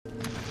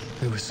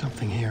There was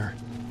something here.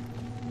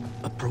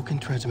 A broken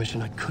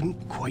transmission I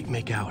couldn't quite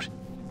make out.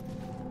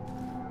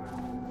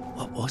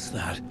 What was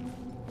that?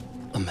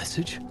 A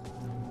message?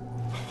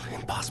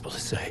 Impossible to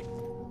say.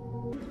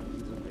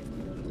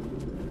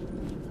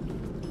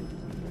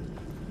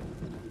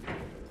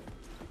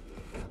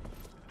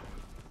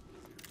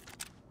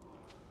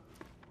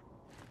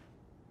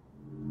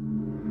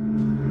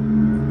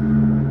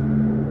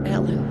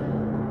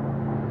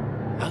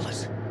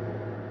 Alice.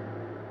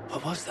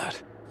 What was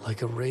that?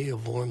 Like a ray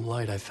of warm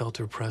light, I felt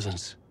her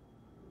presence.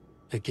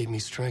 It gave me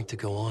strength to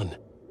go on.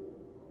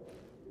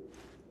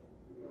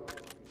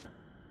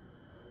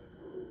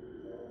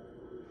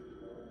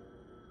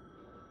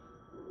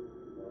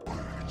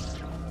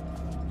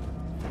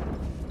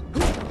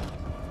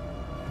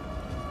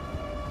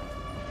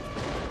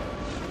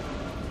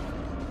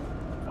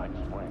 Night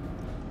Spring.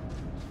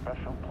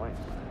 Special place.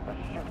 A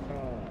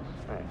shifting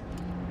space.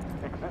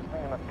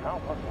 Existing in a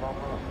countless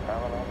number of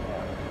parallel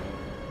realities.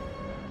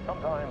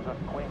 Sometimes a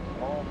quaint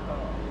small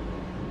town.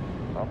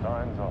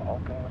 Sometimes a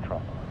hulking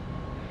metropolis.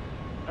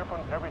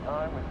 Different every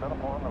time we set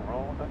upon the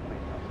road that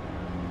leads us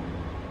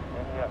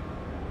there. And yet,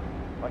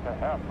 like a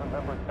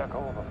half-remembered echo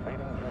of a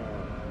fading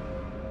dream,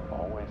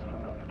 always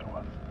familiar to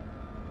us.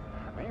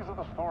 These are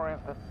the stories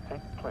that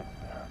take place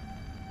there.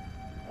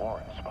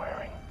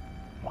 Awe-inspiring,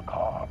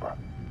 macabre,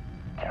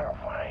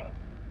 terrifying,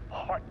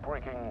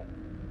 heartbreaking,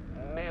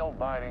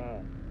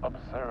 nail-biting,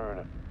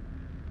 absurd,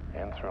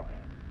 and thrilling.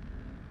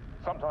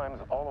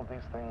 Sometimes all of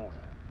these things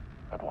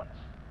at once.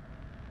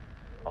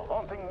 A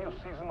haunting new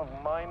season of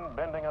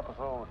mind-bending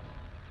episodes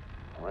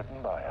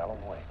written by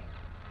Alan Wake.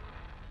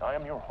 I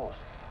am your host,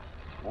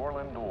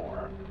 Warland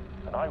Orr,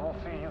 and I will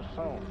see you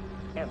soon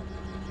in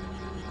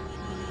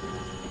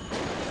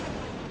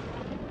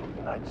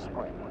Night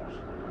Springs.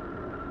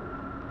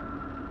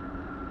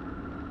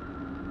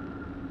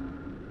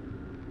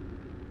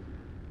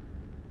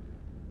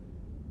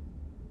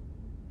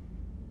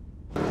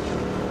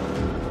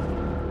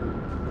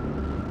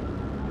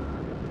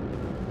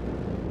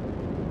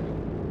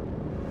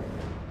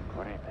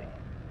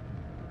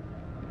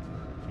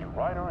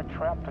 Rider,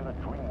 trapped in a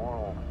dream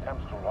world,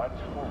 attempts to ride his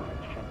forward and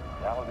shape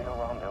reality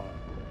around him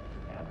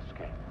and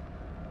escape.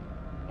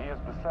 He is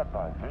beset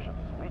by visions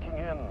leaking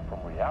in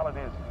from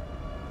realities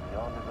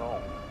beyond his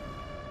own.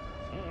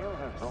 He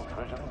uses those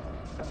visions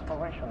as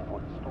inspirations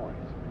with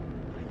stories,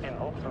 in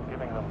hopes of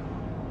giving them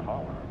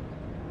power,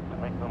 to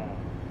make them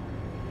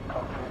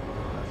come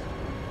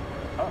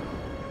true. Us,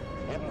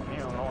 Hidden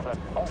View, know that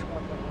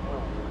ultimately he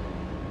will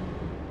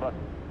succeed. But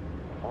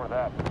for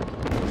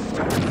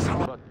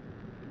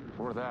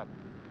that,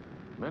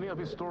 many of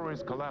his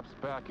stories collapse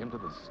back into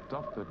the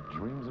stuff that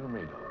dreams are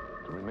made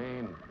of, to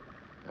remain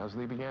as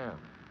they began,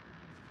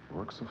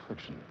 works of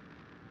fiction.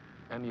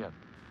 And yet,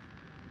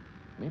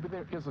 maybe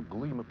there is a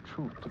gleam of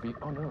truth to be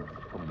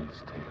unearthed from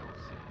these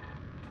tales.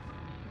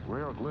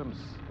 Rare glimpse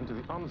into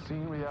the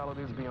unseen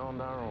realities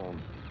beyond our own,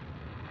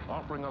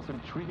 offering us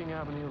intriguing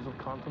avenues of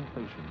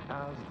contemplation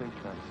as they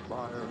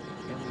transpire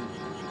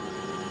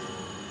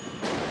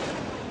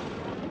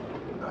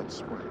in Night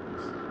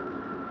Springs.